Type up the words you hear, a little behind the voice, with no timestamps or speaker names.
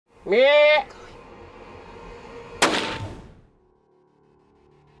Meh.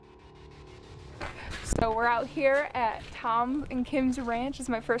 So we're out here at Tom and Kim's ranch. It's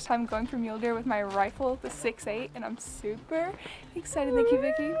my first time going for mule deer with my rifle, the 6.8, and I'm super excited. Thank you,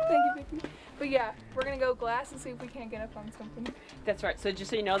 Vicky. Thank you, Vicky. But yeah, we're gonna go glass and see if we can't get up on something. That's right. So just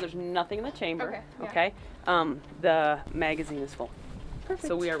so you know, there's nothing in the chamber. Okay. Yeah. Okay. The magazine is full. Perfect.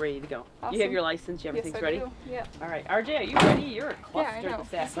 So we are ready to go. Awesome. You have your license. Everything's Yes, I ready. do. Yeah. All right, RJ, are you ready? You're a Yeah, I cluster know.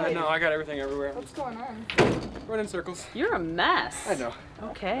 this afternoon. I know, I got everything everywhere. What's going on? Running circles. You're a mess. I know.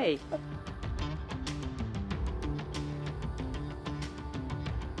 Okay.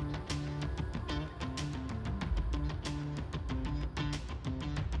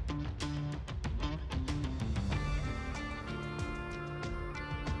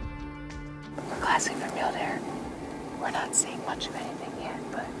 We're glassing for mule deer. We're not seeing much of anything yet,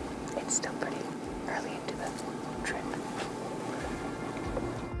 but it's still pretty early into the trip.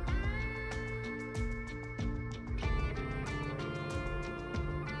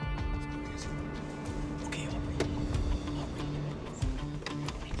 Okay, Aubrey.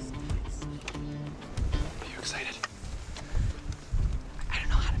 Are you excited? I don't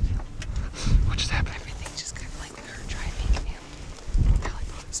know how to feel. What just happened? Everything's just kind of like her driving and they're like,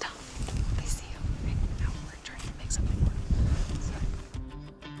 stop. They see you. And now we're trying to make something work.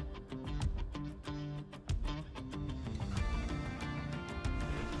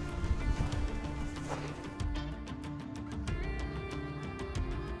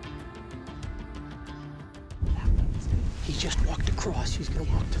 He just walked across. He's gonna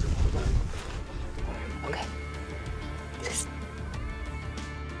walk to the road. Okay. Just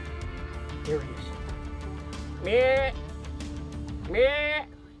There he is. Meh. Meh.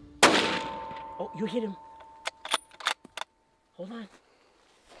 Oh, you hit him. Hold on.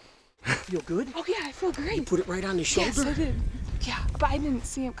 Feel good? Oh yeah, I feel great. You put it right on his shoulder? Yes, I did. Yeah, but I didn't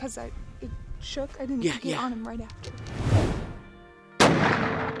see him because it shook. I didn't Yeah, get yeah. on him right after.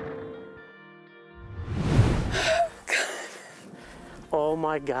 Oh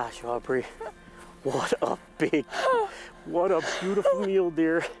my gosh, Aubrey. What a beautiful mule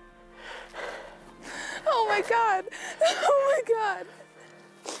deer. Oh my god! Oh my god!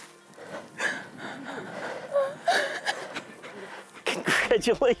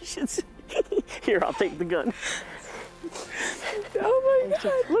 Congratulations. Here, I'll take the gun. Oh my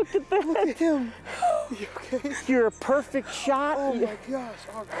god! Look at that. Look at him. You okay? You're a perfect shot. Oh my gosh,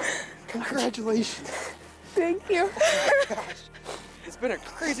 Aubrey. Congratulations. Thank you. Oh my gosh. It's been a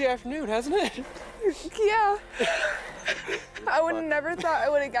crazy afternoon, hasn't it? Yeah. I would have never thought I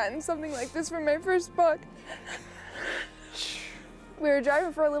would have gotten something like this for my first buck. We were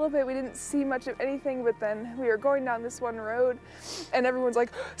driving for a little bit, we didn't see much of anything, but then we were going down this one road and everyone's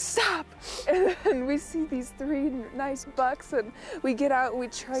like, stop! And then we see these 3 nice bucks and we get out and we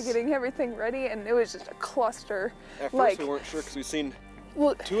try getting everything ready and it was just a cluster. At first like, we weren't sure because we seen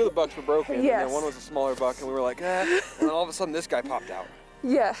well, 2 of the bucks were broken and yes. then one was a smaller buck and we were like, ah. And then all of a sudden this guy popped out.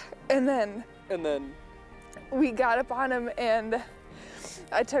 Yeah, and then we got up on him and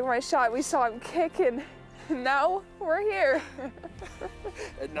I took my shot, we saw him kick and now we're here.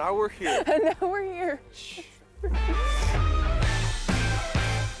 And now we're here. And now we're here.